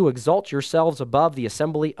then do you exalt yourselves above the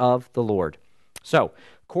assembly of the Lord?" So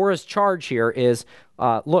Korah's charge here is,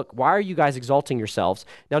 look, why are you guys exalting yourselves?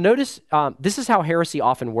 Now notice, this is how heresy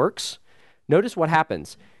often works. Notice what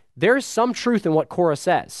happens. There is some truth in what Korah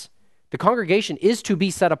says. The congregation is to be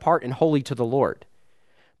set apart and holy to the Lord.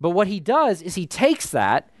 But what he does is he takes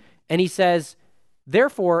that and he says,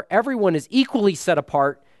 therefore, everyone is equally set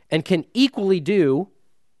apart and can equally do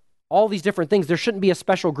all these different things. There shouldn't be a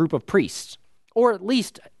special group of priests. Or at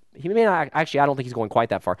least, he may not, actually, I don't think he's going quite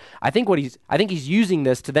that far. I think he's using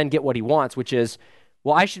this to then get what he wants, which is,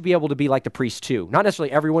 well, I should be able to be like the priests too. Not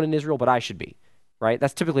necessarily everyone in Israel, but I should be, right?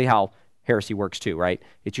 That's typically how heresy works too, right?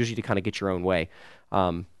 It's usually to kind of get your own way.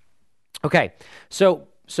 Okay, so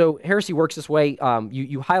heresy works this way.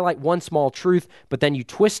 You highlight one small truth, but then you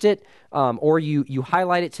twist it, or you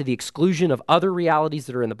highlight it to the exclusion of other realities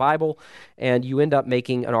that are in the Bible, and you end up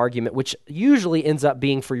making an argument which usually ends up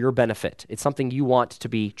being for your benefit. It's something you want to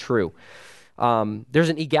be true. There's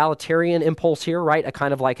an egalitarian impulse here, right? A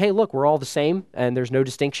kind of like, hey, look, we're all the same, and there's no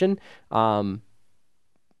distinction.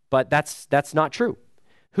 But that's not true.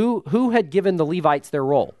 Who had given the Levites their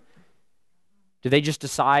role? Did they just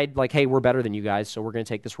decide, like, hey, we're better than you guys, so we're going to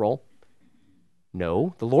take this role?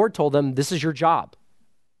 No. The Lord told them, this is your job,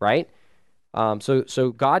 right?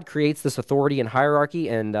 So God creates this authority and hierarchy,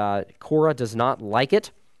 and Korah does not like it.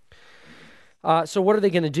 So what are they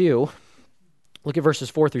going to do? Look at verses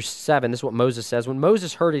 4 through 7. This is what Moses says. When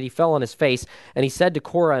Moses heard it, he fell on his face, and he said to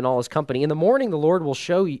Korah and all his company, "In the morning the Lord will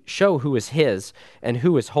show who is his and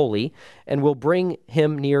who is holy, and will bring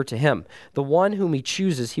him near to him. The one whom he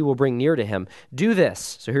chooses he will bring near to him. Do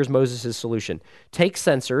this." So here's Moses' solution. "Take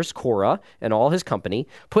censers, Korah and all his company,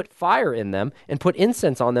 put fire in them, and put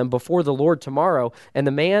incense on them before the Lord tomorrow, and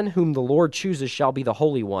the man whom the Lord chooses shall be the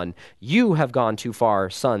Holy One. You have gone too far,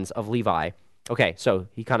 sons of Levi." Okay, so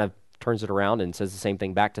he kind of turns it around and says the same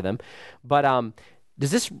thing back to them. But does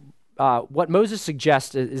this, what Moses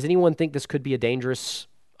suggests, does anyone think this could be a dangerous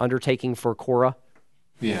undertaking for Korah?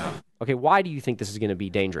 Yeah. Okay, why do you think this is going to be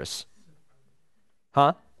dangerous?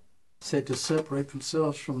 Huh? Said to separate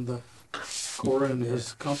themselves from the Korah and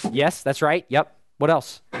his company. Yes, that's right. Yep. What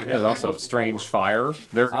else? There's also strange fire.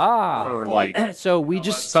 There's Or like so we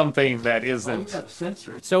just something that isn't.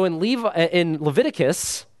 so in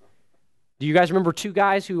Leviticus. Do you guys remember two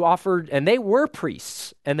guys who offered, and they were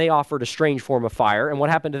priests, and they offered a strange form of fire, and what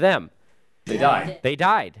happened to them? They died. They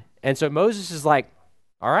died. And so Moses is like,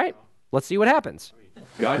 all right, let's see what happens.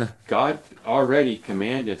 God already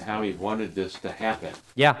commanded how he wanted this to happen.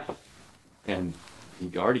 Yeah. And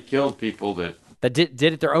he already killed people that did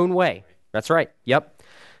it their own way. That's right. Yep.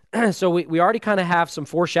 So we already kind of have some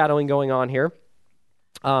foreshadowing going on here.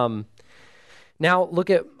 Now look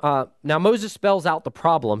at, now Moses spells out the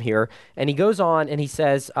problem here, and he goes on and he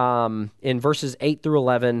says in verses 8 through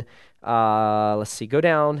 11, let's see, go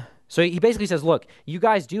down. So he basically says, look, you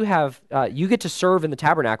guys do have, you get to serve in the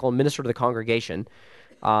tabernacle and minister to the congregation.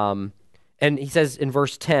 And he says in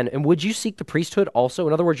verse 10, "And would you seek the priesthood also?"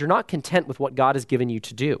 In other words, you're not content with what God has given you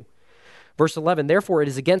to do. Verse 11, "Therefore it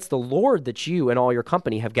is against the Lord that you and all your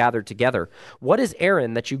company have gathered together. What is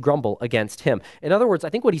Aaron that you grumble against him?" In other words, I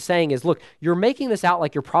think what he's saying is, look, you're making this out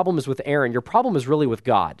like your problem is with Aaron. Your problem is really with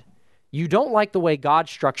God. You don't like the way God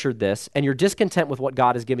structured this, and you're discontent with what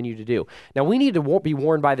God has given you to do. Now, we need to be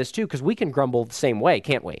warned by this too, because we can grumble the same way,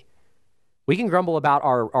 can't we? We can grumble about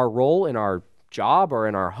our role in our job or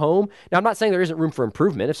in our home. Now, I'm not saying there isn't room for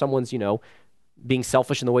improvement. If someone's, being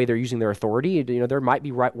selfish in the way they're using their authority, there might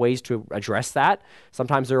be right ways to address that.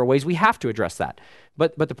 Sometimes there are ways we have to address that.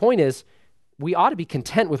 But the point is, we ought to be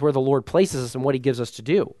content with where the Lord places us and what he gives us to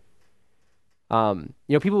do.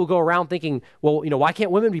 People will go around thinking, well, why can't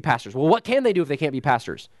women be pastors? Well, what can they do if they can't be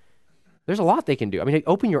pastors? There's a lot they can do. I mean,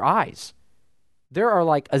 open your eyes. There are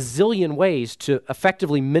like a zillion ways to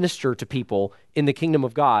effectively minister to people in the kingdom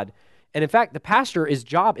of God, And in fact, the pastor's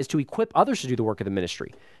job is to equip others to do the work of the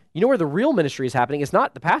ministry. You know where the real ministry is happening? It's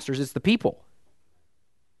not the pastors, it's the people.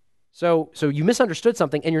 So you misunderstood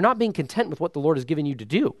something, and you're not being content with what the Lord has given you to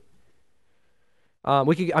do.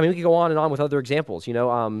 We could go on and on with other examples. You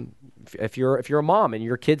know, if you're a mom and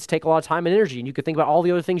your kids take a lot of time and energy, and you could think about all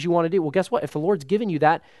the other things you want to do. Well, guess what? If the Lord's given you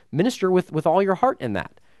that, minister with all your heart in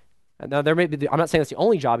that. Now, there may be, I'm not saying that's the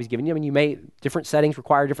only job He's given you. I mean, different settings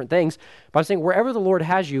require different things. But I'm saying wherever the Lord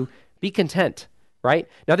has you, be content. Right?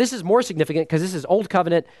 Now, this is more significant because this is Old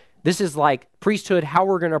Covenant. This is like priesthood, how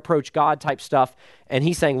we're going to approach God type stuff. And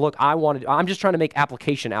He's saying, look, I'm just trying to make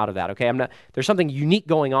application out of that, okay? There's something unique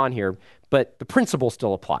going on here, but the principle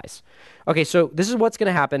still applies. Okay, so this is what's going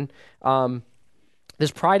to happen.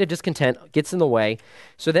 This pride of discontent gets in the way.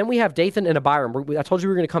 So then we have Dathan and Abiram. I told you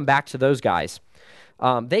we were going to come back to those guys.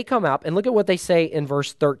 They come up, and look at what they say in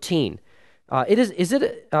verse 13. This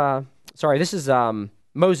is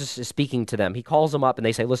Moses is speaking to them. He calls them up, and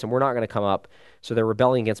they say, listen, we're not going to come up. So they're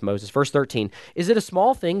rebelling against Moses. Verse 13, is it a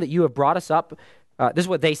small thing that you have brought us up? This is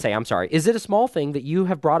what they say, I'm sorry. Is it a small thing that you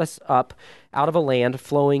have brought us up out of a land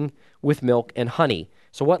flowing with milk and honey?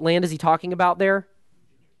 So what land is he talking about there?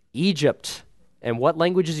 Egypt. And what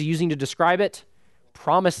language is he using to describe it?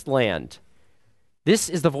 Promised land. This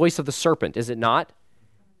is the voice of the serpent, is it not?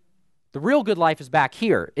 The real good life is back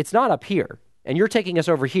here. It's not up here. And you're taking us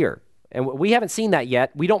over here. And we haven't seen that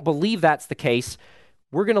yet. We don't believe that's the case.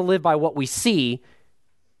 We're going to live by what we see.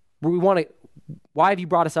 Why have you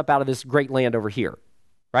brought us up out of this great land over here?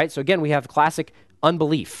 Right? So again, we have classic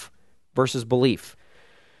unbelief versus belief.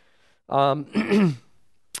 To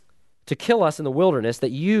kill us in the wilderness,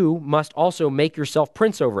 that you must also make yourself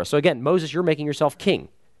prince over us. So again, Moses, you're making yourself king,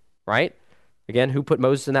 right? Again, who put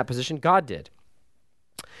Moses in that position? God did.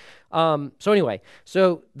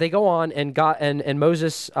 So they go on, and God and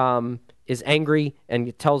Moses is angry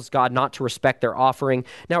and tells God not to respect their offering.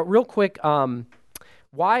 Now, real quick,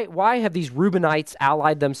 why have these Reubenites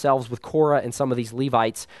allied themselves with Korah and some of these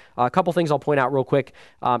Levites? A couple things I'll point out real quick.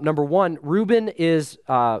 Number one, Reuben is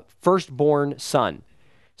firstborn son.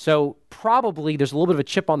 So probably there's a little bit of a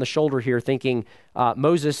chip on the shoulder here thinking,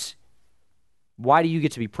 Moses, why do you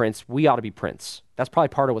get to be prince? We ought to be prince. That's probably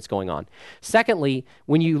part of what's going on. Secondly,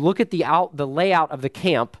 when you look at the layout of the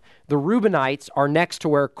camp, the Reubenites are next to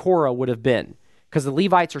where Korah would have been because the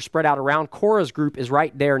Levites are spread out around. Korah's group is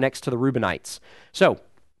right there next to the Reubenites. So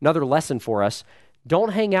another lesson for us,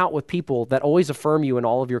 don't hang out with people that always affirm you in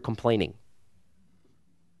all of your complaining.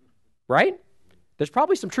 Right? There's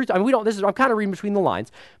probably some truth. I mean, I'm kind of reading between the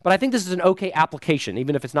lines, but I think this is an okay application,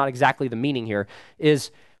 even if it's not exactly the meaning here,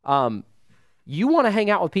 is you want to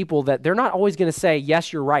hang out with people that they're not always going to say,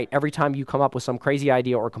 yes, you're right, every time you come up with some crazy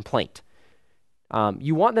idea or complaint.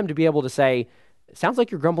 You want them to be able to say, it sounds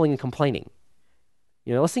like you're grumbling and complaining.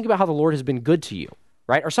 You know, let's think about how the Lord has been good to you,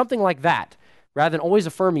 right? Or something like that, rather than always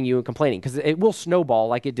affirming you and complaining, because it will snowball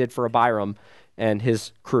like it did for Abiram and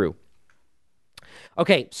his crew.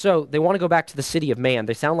 Okay, so they want to go back to the city of Man.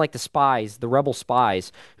 They sound like the spies, the rebel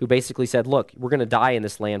spies, who basically said, look, we're going to die in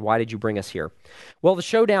this land. Why did you bring us here? Well, the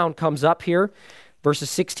showdown comes up here, verses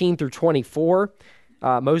 16 through 24.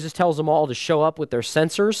 Moses tells them all to show up with their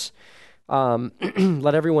censers.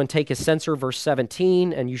 Let everyone take his censer, verse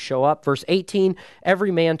 17, and you show up. Verse 18, every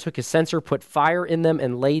man took his censer, put fire in them,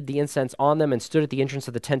 and laid the incense on them, and stood at the entrance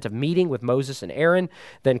of the tent of meeting with Moses and Aaron.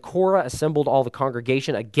 Then Korah assembled all the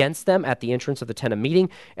congregation against them at the entrance of the tent of meeting,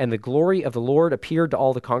 and the glory of the Lord appeared to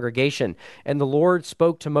all the congregation. And the Lord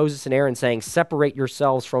spoke to Moses and Aaron, saying, separate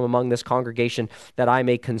yourselves from among this congregation, that I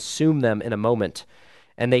may consume them in a moment.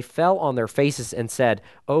 And they fell on their faces and said,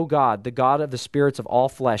 O God, the God of the spirits of all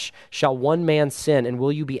flesh, shall one man sin, and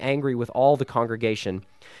will you be angry with all the congregation?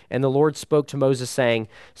 And the Lord spoke to Moses, saying,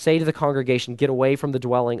 say to the congregation, get away from the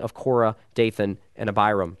dwelling of Korah, Dathan, and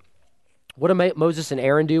Abiram. What do Moses and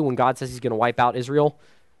Aaron do when God says he's going to wipe out Israel?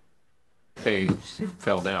 They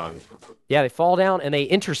fell down. Yeah, they fall down and they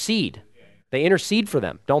intercede. They intercede for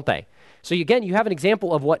them, don't they? So again, you have an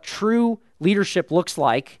example of what true leadership looks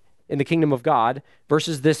like in the kingdom of God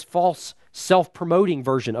versus this false self-promoting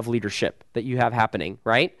version of leadership that you have happening,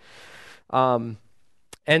 right? And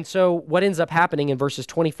so what ends up happening in verses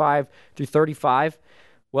 25 through 35,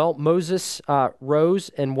 well, Moses rose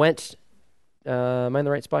and went, am I in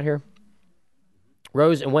the right spot here?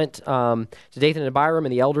 Rose and went to Dathan and Abiram,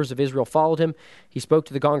 and the elders of Israel followed him. He spoke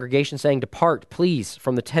to the congregation, saying, depart, please,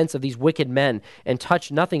 from the tents of these wicked men, and touch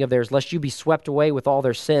nothing of theirs, lest you be swept away with all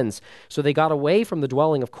their sins. So they got away from the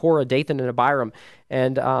dwelling of Korah, Dathan, and Abiram,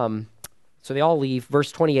 and So they all leave.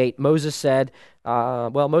 Verse 28, Moses said,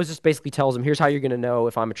 Moses basically tells them, here's how you're going to know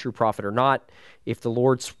if I'm a true prophet or not, if the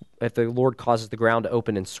Lord causes the ground to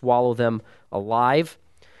open and swallow them alive.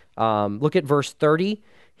 Look at verse 30.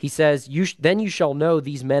 He says, then you shall know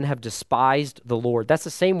these men have despised the Lord. That's the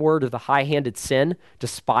same word of the high-handed sin,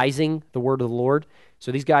 despising the word of the Lord.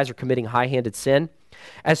 So these guys are committing high-handed sin.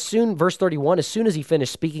 Verse 31, as soon as he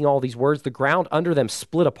finished speaking all these words, the ground under them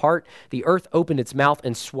split apart. The earth opened its mouth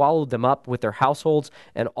and swallowed them up with their households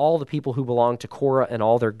and all the people who belonged to Korah and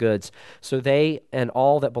all their goods. So they and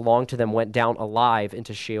all that belonged to them went down alive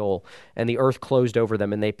into Sheol, and the earth closed over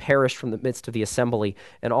them, and they perished from the midst of the assembly.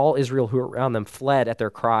 And all Israel who were around them fled at their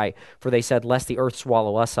cry, for they said, lest the earth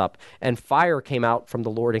swallow us up. And fire came out from the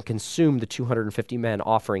Lord and consumed the 250 men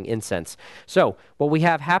offering incense. So what we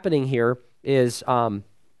have happening here is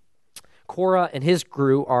Korah and his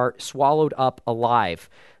crew are swallowed up alive.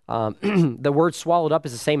 The word swallowed up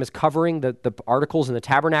is the same as covering the articles in the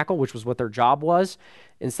tabernacle, which was what their job was.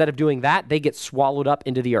 Instead of doing that, they get swallowed up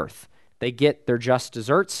into the earth. They get their just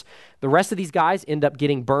deserts. The rest of these guys end up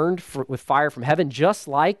getting burned with fire from heaven, just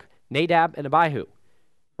like Nadab and Abihu,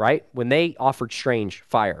 right? When they offered strange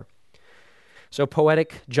fire. So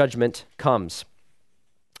poetic judgment comes.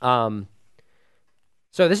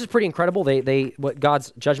 So this is pretty incredible. What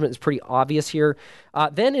God's judgment is pretty obvious here.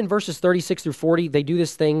 Then in verses 36 through 40, they do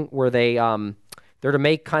this thing where they're to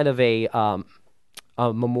make kind of a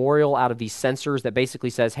memorial out of these censers that basically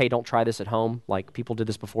says, hey, don't try this at home. Like people did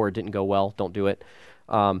this before, it didn't go well, don't do it.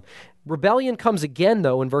 Rebellion comes again,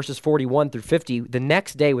 though, in verses 41 through 50, the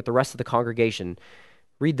next day with the rest of the congregation.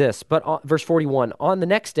 Read this, verse 41, on the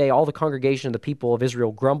next day, all the congregation of the people of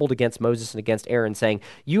Israel grumbled against Moses and against Aaron, saying,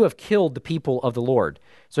 you have killed the people of the Lord.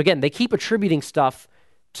 So again, they keep attributing stuff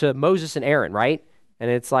to Moses and Aaron, right?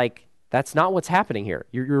 And it's like, that's not what's happening here.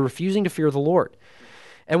 You're refusing to fear the Lord.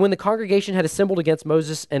 And when the congregation had assembled against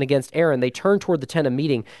Moses and against Aaron, they turned toward the tent of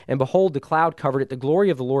meeting, and behold, the cloud covered it. The glory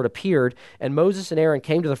of the Lord appeared, and Moses and Aaron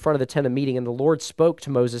came to the front of the tent of meeting, and the Lord spoke to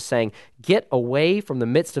Moses, saying, get away from the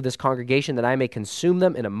midst of this congregation, that I may consume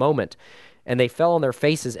them in a moment. And they fell on their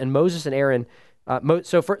faces, and Moses and Aaron,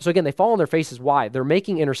 so again, they fall on their faces. Why? They're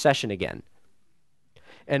making intercession again.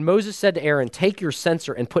 And Moses said to Aaron, take your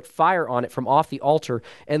censer and put fire on it from off the altar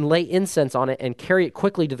and lay incense on it and carry it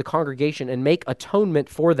quickly to the congregation and make atonement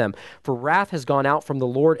for them. For wrath has gone out from the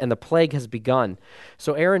Lord and the plague has begun.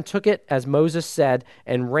 So Aaron took it as Moses said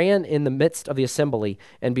and ran in the midst of the assembly.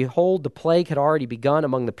 And behold, the plague had already begun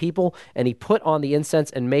among the people, and he put on the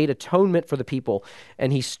incense and made atonement for the people.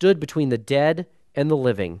 And he stood between the dead and the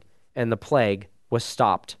living, and the plague was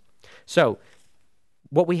stopped. So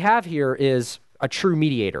what we have here is a true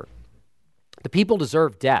mediator. The people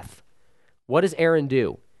deserve death. What does Aaron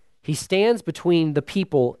do? He stands between the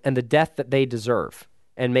people and the death that they deserve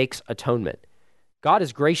and makes atonement. God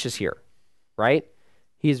is gracious here, right?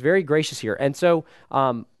 He is very gracious here. And so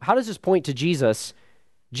how does this point to Jesus?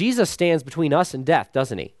 Jesus stands between us and death,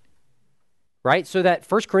 doesn't he? Right? So that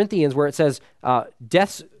 1 Corinthians where it says,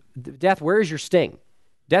 death, where is your sting?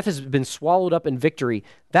 Death has been swallowed up in victory.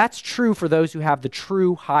 That's true for those who have the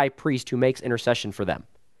true high priest who makes intercession for them.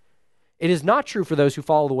 It is not true for those who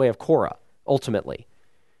follow the way of Korah, ultimately.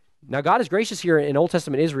 Now, God is gracious here in Old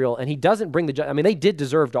Testament Israel, and he doesn't bring they did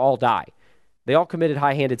deserve to all die. They all committed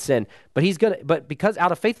high-handed sin. But because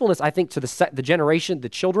out of faithfulness, I think, to the generation, the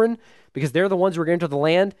children, because they're the ones who are going to enter the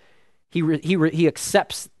land, he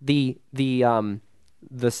accepts the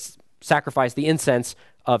sacrifice, the incense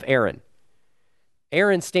of Aaron.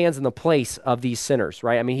 Aaron stands in the place of these sinners,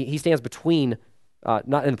 right? I mean, he stands between,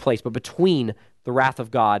 not in the place, but between the wrath of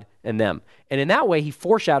God and them. And in that way, he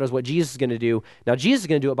foreshadows what Jesus is going to do. Now, Jesus is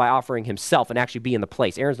going to do it by offering himself and actually be in the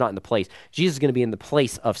place. Aaron's not in the place. Jesus is going to be in the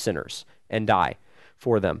place of sinners and die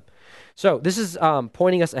for them. So this is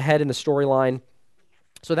pointing us ahead in the storyline.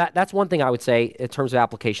 So that's one thing I would say in terms of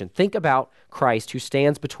application. Think about Christ who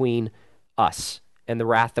stands between us and the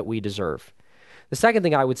wrath that we deserve. The second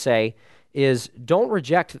thing I would say is don't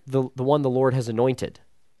reject the one the Lord has anointed,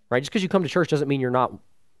 right? Just because you come to church doesn't mean you're not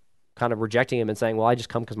kind of rejecting him and saying, well, I just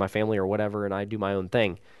come because my family or whatever, and I do my own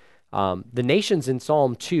thing. The nations in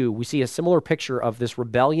Psalm 2, we see a similar picture of this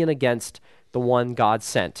rebellion against the one God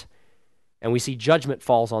sent, and we see judgment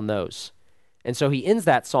falls on those. And so he ends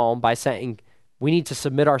that psalm by saying, we need to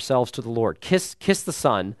submit ourselves to the Lord. Kiss the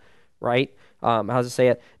Son, right? How does it say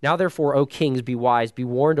it? Now, therefore, O kings, be wise, be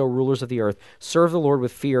warned, O rulers of the earth. Serve the Lord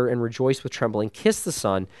with fear and rejoice with trembling. Kiss the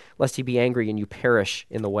Son, lest he be angry and you perish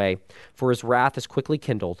in the way. For his wrath is quickly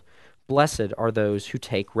kindled. Blessed are those who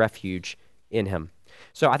take refuge in him.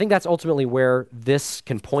 So I think that's ultimately where this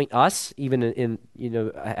can point us, even in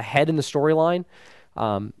ahead in the storyline.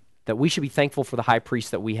 that we should be thankful for the high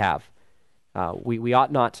priest that we have. We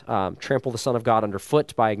ought not trample the Son of God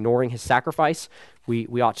underfoot by ignoring his sacrifice.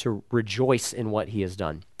 We ought to rejoice in what he has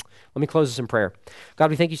done. Let me close this in prayer. God,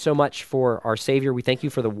 we thank you so much for our Savior. We thank you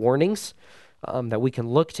for the warnings that we can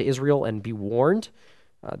look to Israel and be warned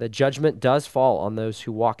that judgment does fall on those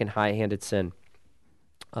who walk in high-handed sin.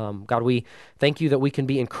 God, we thank you that we can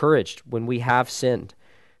be encouraged when we have sinned,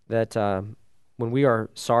 that when we are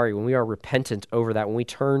sorry, when we are repentant over that, when we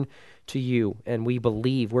turn to you and we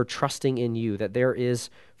believe, we're trusting in you, that there is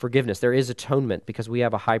forgiveness, there is atonement, because we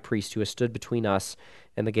have a high priest who has stood between us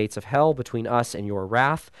and the gates of hell, between us and your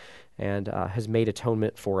wrath, and has made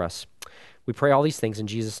atonement for us. We pray all these things in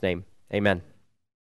Jesus' name. Amen.